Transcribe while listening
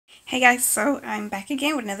Hey guys, so I'm back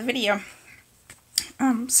again with another video.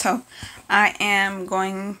 So I am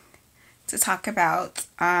going to talk about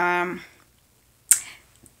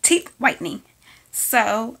teeth whitening.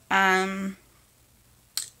 So I've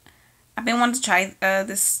been wanting to try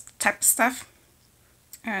this type of stuff.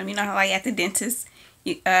 You know how like at the dentist,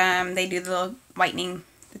 they do the little whitening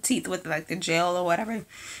the teeth with like the gel or whatever,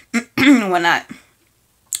 whatnot.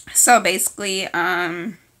 So basically,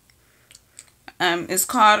 it's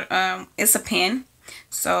called it's a pen.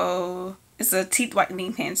 So it's a teeth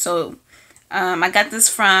whitening pen. So I got this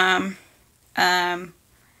from not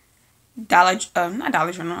Dollar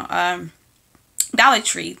General, Dollar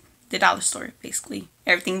Tree, the dollar store, basically.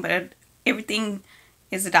 Everything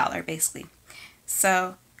is $1 basically.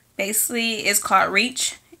 So basically it's called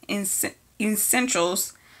Reach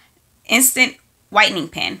Essentials Instant Whitening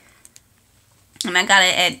Pen, and I got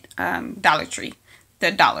it at Dollar Tree,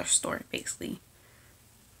 the dollar store basically.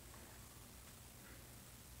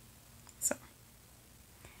 So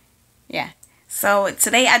yeah, so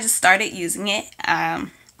today I just started using it.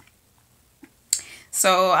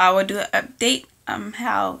 So I will do an update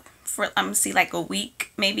how for see like a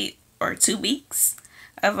week maybe or 2 weeks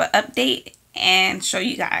of an update and show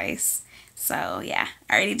you guys. So yeah,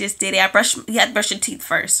 I already just did it. You have to brush your teeth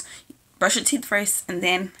first. Brush your teeth first, and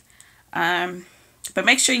then but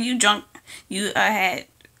make sure you had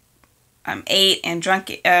ate and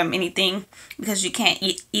drunk anything, because you can't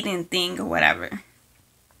eat anything or whatever,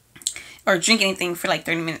 or drink anything for like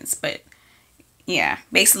 30 minutes. But yeah,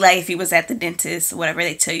 basically like if you was at the dentist or whatever,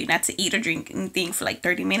 they tell you not to eat or drink anything for like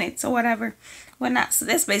 30 minutes or whatnot. So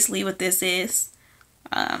that's basically what this is.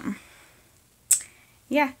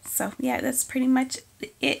 Yeah, so yeah, that's pretty much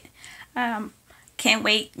it. Can't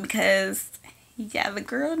wait, because yeah, the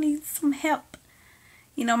girl needs some help.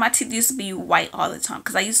 You know, my teeth used to be white all the time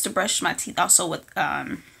because I used to brush my teeth also with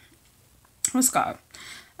what's it called,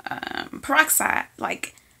 peroxide.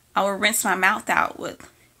 Like I would rinse my mouth out with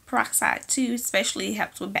peroxide too, especially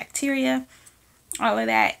helps with bacteria, all of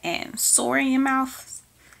that, and sore in your mouth.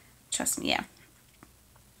 Trust me, yeah.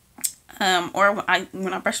 Or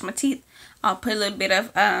when I brush my teeth, I'll put a little bit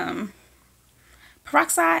of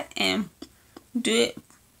peroxide and do it,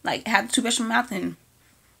 like have the toothbrush in my mouth and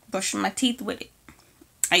brush my teeth with it.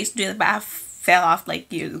 I used to do it, but I fell off like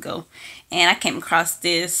years ago, and I came across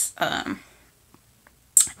this at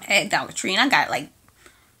Dollar Tree, and I got like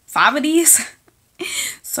 5 of these.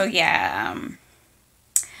 So yeah, I'm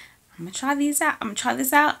gonna try these out. I'm gonna try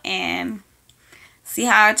this out and see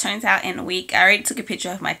how it turns out in a week. I already took a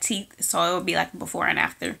picture of my teeth, so it will be like before and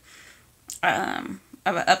after of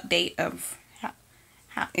an update of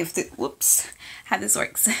how this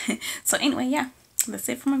works. So anyway, yeah, that's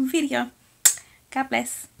it for my video. God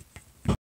bless.